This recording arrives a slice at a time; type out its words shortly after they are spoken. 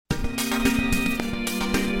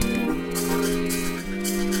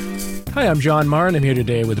Hi, I'm John Marr. I'm here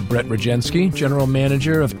today with Brett Rajensky, General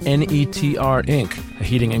Manager of N.E.T.R. Inc., a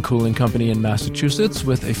heating and cooling company in Massachusetts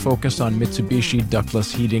with a focus on Mitsubishi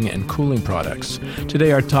ductless heating and cooling products.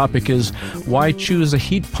 Today our topic is why choose a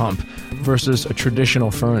heat pump versus a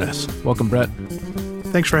traditional furnace. Welcome, Brett.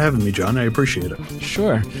 Thanks for having me, John. I appreciate it.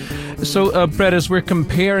 Sure. So, Brett, as we're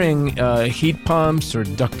comparing heat pumps or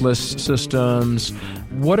ductless systems,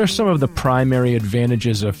 what are some of the primary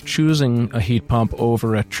advantages of choosing a heat pump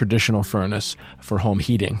over a traditional furnace for home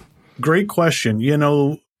heating? Great question.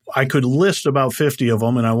 I could list about 50 of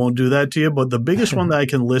them, and I won't do that to you, but the biggest one that I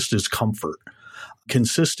can list is comfort.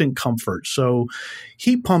 Consistent comfort. So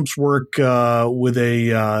heat pumps work with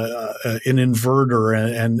an inverter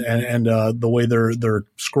and the way their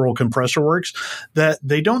scroll compressor works, that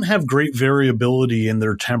they don't have great variability in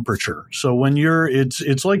their temperature. So when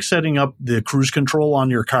it's like setting up the cruise control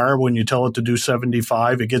on your car. When you tell it to do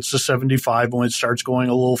 75, it gets to 75. When it starts going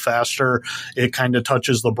a little faster, it kind of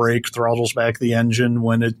touches the brake, throttles back the engine.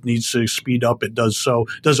 When it needs to speed up, it does so.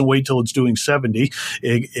 It doesn't wait till it's doing 70.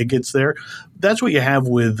 It gets there. That's what you have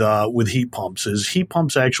with heat pumps. Is heat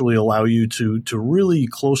pumps actually allow you to really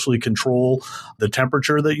closely control the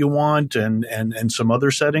temperature that you want and some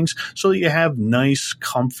other settings, so that you have nice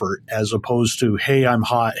comfort as opposed to, hey, I'm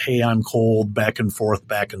hot, hey, I'm cold, back and forth,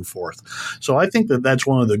 back and forth. So I think that's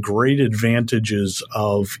one of the great advantages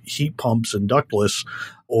of heat pumps and ductless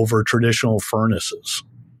over traditional furnaces.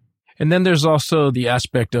 And then there's also the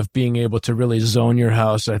aspect of being able to really zone your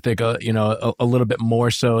house, I think, a little bit more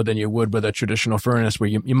so than you would with a traditional furnace, where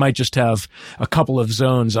you might just have a couple of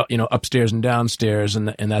zones, upstairs and downstairs,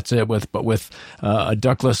 and that's it. But with a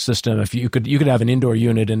ductless system, if you could have an indoor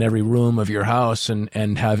unit in every room of your house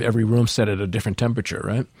and have every room set at a different temperature,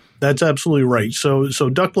 right? That's absolutely right. So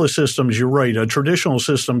ductless systems, you're right. A traditional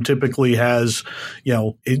system typically has,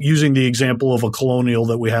 using the example of a colonial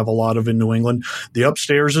that we have a lot of in New England, the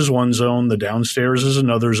upstairs is one zone, the downstairs is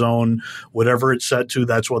another zone. Whatever it's set to,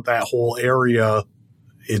 that's what that whole area,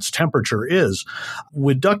 its temperature is.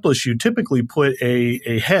 With ductless, you typically put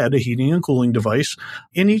a head, a heating and cooling device,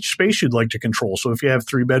 in each space you'd like to control. So if you have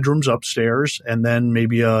 3 bedrooms upstairs and then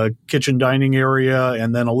maybe a kitchen dining area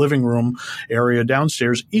and then a living room area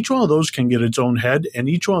downstairs, each one of those can get its own head, and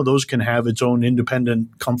each one of those can have its own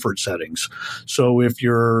independent comfort settings. So if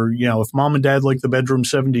if mom and dad like the bedroom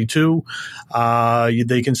 72,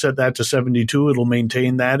 they can set that to 72. It'll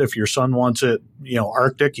maintain that. If your son wants it,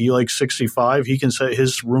 Arctic, he likes 65, he can set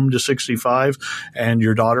his room to 65, and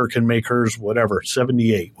your daughter can make hers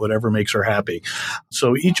 78, whatever makes her happy.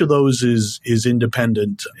 So each of those is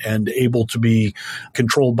independent and able to be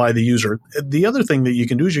controlled by the user. The other thing that you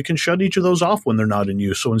can do is you can shut each of those off when they're not in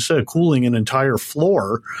use. So instead of cooling an entire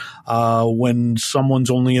floor when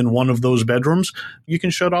someone's only in one of those bedrooms, you can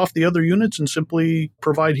shut off the other units and simply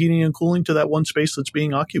provide heating and cooling to that one space that's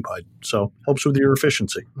being occupied. So helps with your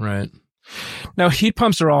efficiency. Right. Now, heat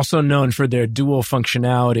pumps are also known for their dual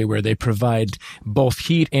functionality, where they provide both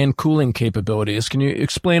heat and cooling capabilities. Can you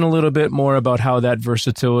explain a little bit more about how that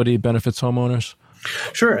versatility benefits homeowners?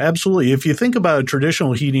 Sure, absolutely. If you think about a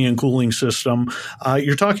traditional heating and cooling system,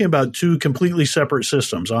 you're talking about 2 completely separate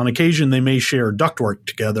systems. On occasion, they may share ductwork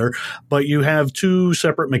together, but you have 2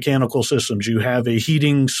 separate mechanical systems. You have a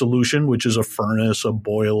heating solution, which is a furnace, a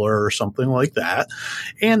boiler, or something like that.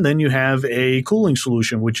 And then you have a cooling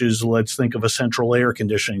solution, which is, let's think of a central air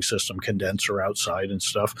conditioning system, condenser outside and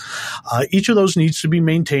stuff. Each of those needs to be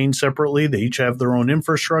maintained separately. They each have their own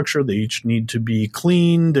infrastructure. They each need to be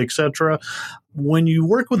cleaned, etc. When you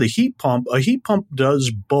work with a heat pump does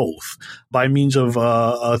both by means of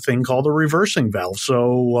a thing called a reversing valve.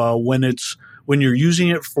 So when you're using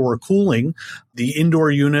it for cooling, the indoor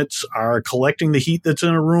units are collecting the heat that's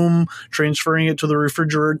in a room, transferring it to the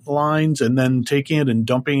refrigerant lines, and then taking it and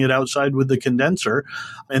dumping it outside with the condenser.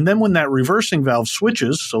 And then when that reversing valve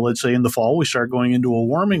switches, so let's say in the fall we start going into a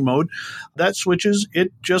warming mode, that switches,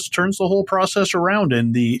 it just turns the whole process around,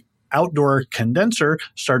 and the outdoor condenser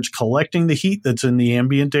starts collecting the heat that's in the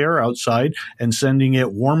ambient air outside and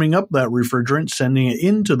warming up that refrigerant, sending it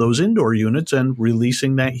into those indoor units and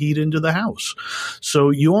releasing that heat into the house. So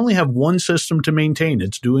you only have one system to maintain.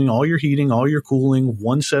 It's doing all your heating, all your cooling,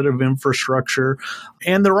 one set of infrastructure.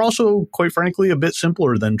 And they're also, quite frankly, a bit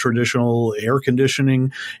simpler than traditional air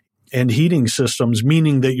conditioning and heating systems,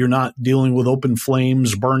 meaning that you're not dealing with open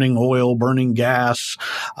flames, burning oil, burning gas,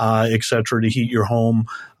 et cetera, to heat your home.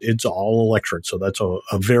 It's all electric. So that's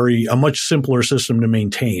a much simpler system to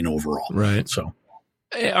maintain overall. Right. So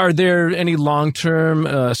Are there any long-term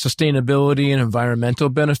sustainability and environmental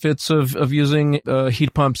benefits of using a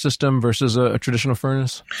heat pump system versus a traditional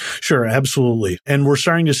furnace? Sure, absolutely. And we're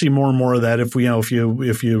starting to see more and more of that. If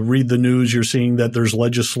you read the news, you're seeing that there's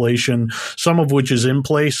legislation, some of which is in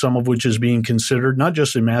place, some of which is being considered, not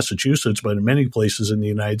just in Massachusetts, but in many places in the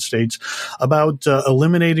United States, about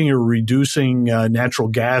eliminating or reducing natural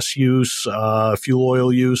gas use, fuel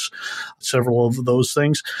oil use, several of those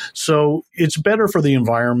things. So it's better for the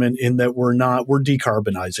environment in that we're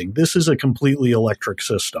decarbonizing. This is a completely electric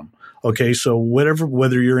system. Okay, so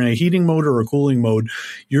whether you're in a heating mode or a cooling mode,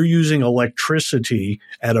 you're using electricity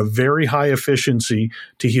at a very high efficiency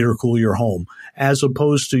to heat or cool your home, as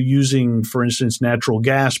opposed to using, for instance, natural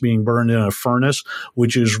gas being burned in a furnace,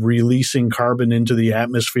 which is releasing carbon into the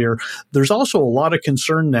atmosphere. There's also a lot of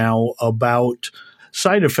concern now about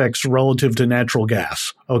side effects relative to natural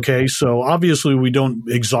gas. Okay, so obviously we don't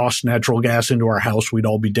exhaust natural gas into our house. We'd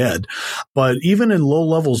all be dead. But even in low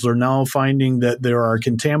levels, they're now finding that there are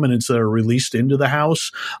contaminants that are released into the house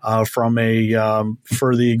from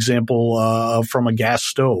for example, from a gas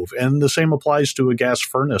stove. And the same applies to a gas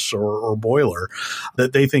furnace or boiler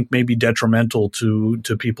that they think may be detrimental to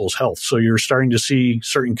people's health. So you're starting to see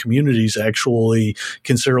certain communities actually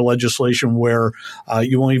consider legislation where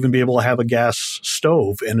you won't even be able to have a gas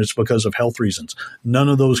stove, and it's because of health reasons. None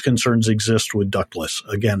of those concerns exist with ductless.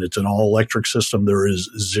 Again, it's an all-electric system. There is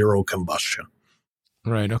zero combustion.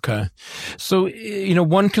 Right. Okay. So,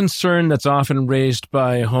 one concern that's often raised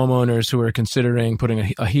by homeowners who are considering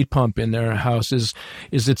putting a heat pump in their house is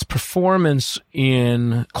its performance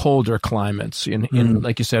in colder climates.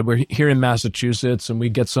 Like you said, we're here in Massachusetts and we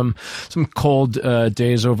get some cold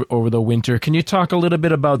days over the winter. Can you talk a little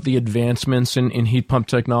bit about the advancements in heat pump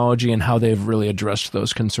technology and how they've really addressed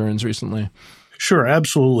those concerns recently? Sure,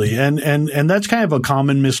 absolutely. And that's kind of a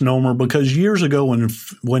common misnomer because years ago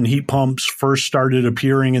when heat pumps first started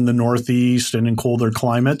appearing in the Northeast and in colder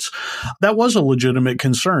climates, that was a legitimate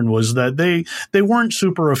concern, was that they weren't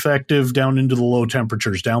super effective down into the low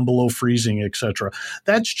temperatures, down below freezing, et cetera.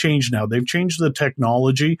 That's changed now. They've changed the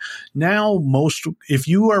technology. Now, if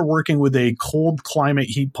you are working with a cold climate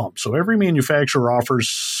heat pump, so every manufacturer offers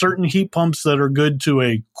certain heat pumps that are good to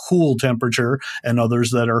a cool temperature and others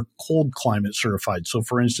that are cold climate certified. So,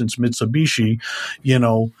 for instance, Mitsubishi,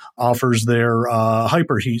 offers their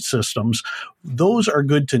hyperheat systems. Those are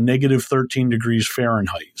good to negative 13 degrees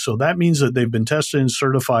Fahrenheit. So that means that they've been tested and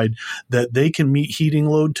certified that they can meet heating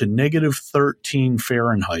load to negative 13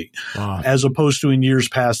 Fahrenheit, wow, as opposed to in years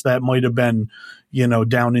past that might have been,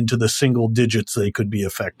 down into the single digits they could be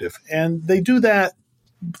effective. And they do that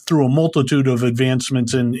through a multitude of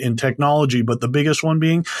advancements in technology, but the biggest one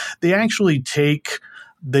being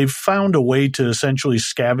they've found a way to essentially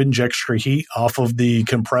scavenge extra heat off of the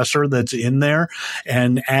compressor that's in there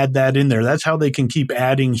and add that in there. That's how they can keep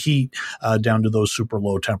adding heat down to those super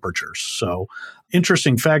low temperatures. So,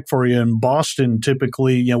 interesting fact for you, in Boston,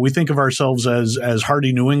 typically, we think of ourselves as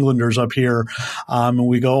hardy New Englanders up here, and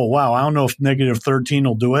we go, oh, wow, I don't know if negative 13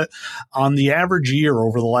 will do it. On the average year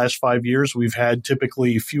over the last 5 years, we've had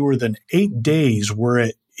typically fewer than 8 days where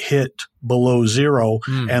it hit below zero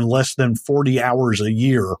and less than 40 hours a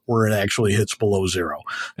year where it actually hits below zero.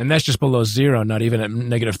 And that's just below zero, not even at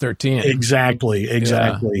negative 13. Exactly.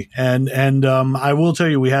 Yeah. And I will tell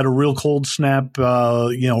you, we had a real cold snap,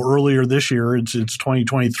 earlier this year. It's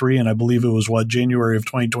 2023, and I believe it was January of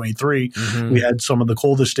 2023. Mm-hmm. We had some of the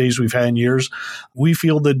coldest days we've had in years. We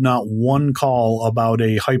fielded not one call about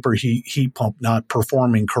a hyperheat heat pump not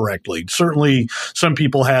performing correctly. Certainly, some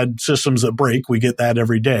people had systems that break. We get that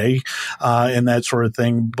every day. And that sort of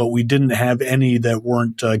thing. But we didn't have any that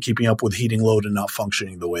weren't keeping up with heating load and not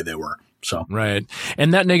functioning the way they were. So right.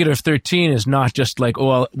 And that negative 13 is not just like,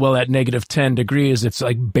 well, at negative 10 degrees, it's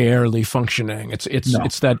like barely functioning. It's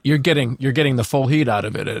that you're getting the full heat out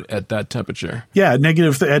of it at that temperature. Yeah. At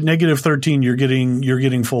negative 13, you're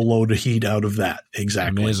getting full load of heat out of that.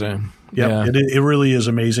 Exactly. Amazing. Yep. Yeah. It really is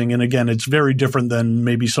amazing. And again, it's very different than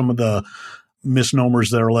maybe some of the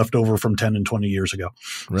misnomers that are left over from 10 and 20 years ago.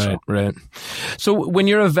 Right. So when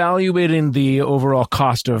you're evaluating the overall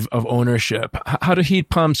cost of ownership, how do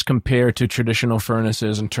heat pumps compare to traditional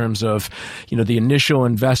furnaces in terms of, the initial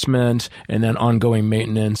investment and then ongoing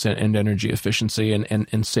maintenance and energy efficiency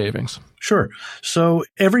and savings? Sure. So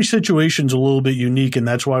every situation's a little bit unique, and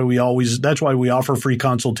that's why we offer free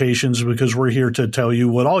consultations, because we're here to tell you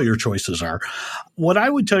what all your choices are. What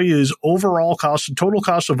I would tell you is total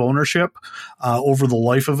cost of ownership over the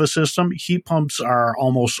life of a system, heat pumps are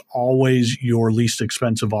almost always your least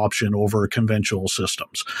expensive option over conventional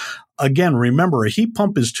systems. again, remember, a heat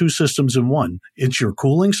pump is two systems in one. It's your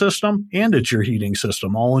cooling system and it's your heating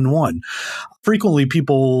system all in one. Frequently,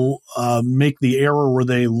 people make the error where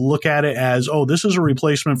they look at it as, oh, this is a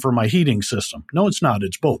replacement for my heating system. No, it's not.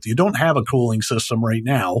 It's both. You don't have a cooling system right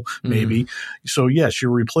now, maybe. So, yes,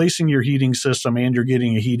 you're replacing your heating system and you're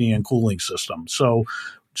getting a heating and cooling system. So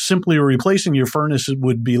simply replacing your furnace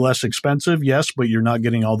would be less expensive, yes, but you're not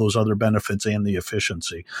getting all those other benefits and the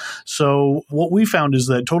efficiency. So what we found is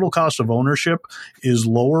that total cost of ownership is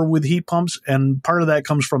lower with heat pumps, and part of that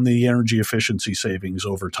comes from the energy efficiency savings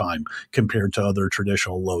over time compared to other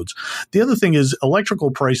traditional loads. The other thing is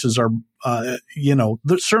electrical prices are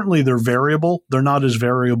certainly they're variable. They're not as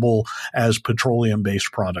variable as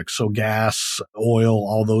petroleum-based products. So gas, oil,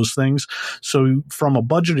 all those things. So from a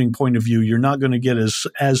budgeting point of view, you're not going to get as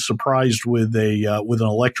surprised with an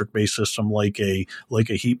electric-based system like a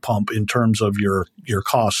heat pump in terms of your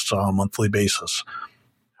costs on a monthly basis.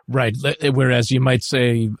 Right. Whereas you might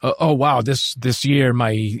say, oh, wow, this year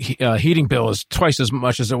my heating bill is twice as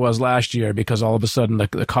much as it was last year because all of a sudden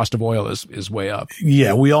the cost of oil is way up.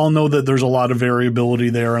 Yeah, we all know that there's a lot of variability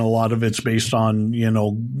there, and a lot of it's based on,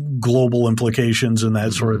 global implications and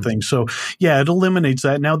that sort of thing. So, yeah, it eliminates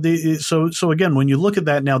that. Now, so again, when you look at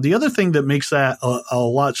that now, the other thing that makes that a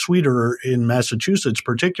lot sweeter in Massachusetts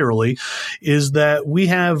particularly is that we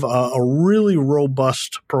have a really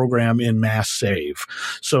robust program in Mass Save.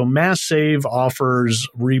 So Mass Save offers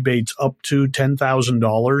rebates up to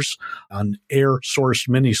 $10,000 on air-sourced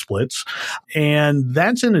mini splits, and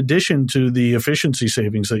that's in addition to the efficiency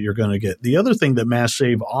savings that you're going to get. The other thing that Mass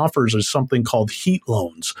Save offers is something called heat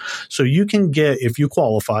loans. So you can get, if you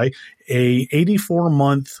qualify, a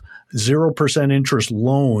 84-month 0% interest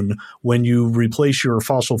loan when you replace your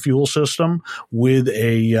fossil fuel system with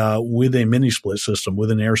a mini split system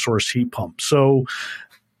with an air source heat pump. So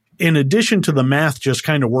in addition to the math just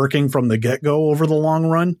kind of working from the get-go over the long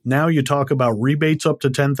run, now you talk about rebates up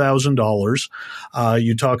to $10,000.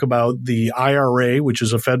 You talk about the IRA, which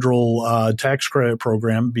is a federal tax credit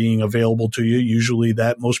program being available to you. Usually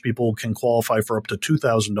that most people can qualify for up to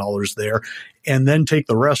 $2,000 there, and then take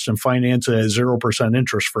the rest and finance it at 0%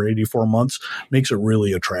 interest for 84 months. Makes it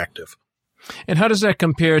really attractive. And how does that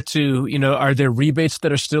compare to, are there rebates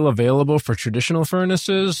that are still available for traditional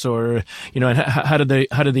furnaces, or, and how do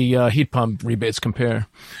the heat pump rebates compare?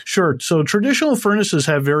 Sure. So traditional furnaces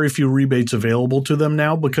have very few rebates available to them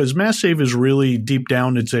now because Mass Save is really deep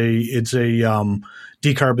down. It's a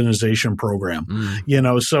decarbonization program,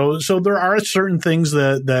 so there are certain things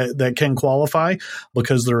that can qualify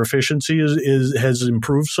because their efficiency has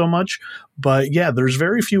improved so much. But yeah, there's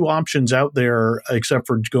very few options out there except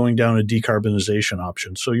for going down a decarbonization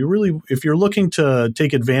option. So if you're looking to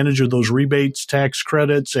take advantage of those rebates, tax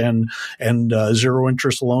credits, and zero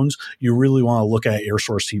interest loans, you really want to look at air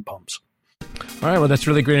source heat pumps. All right. Well, that's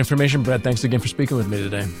really great information, Brett. Thanks again for speaking with me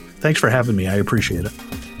today. Thanks for having me. I appreciate it.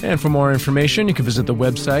 And for more information, you can visit the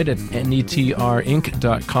website at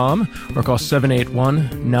netrainc.com or call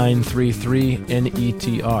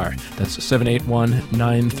 781-933-NETR. That's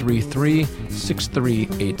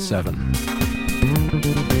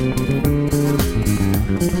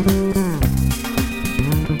 781-933-6387.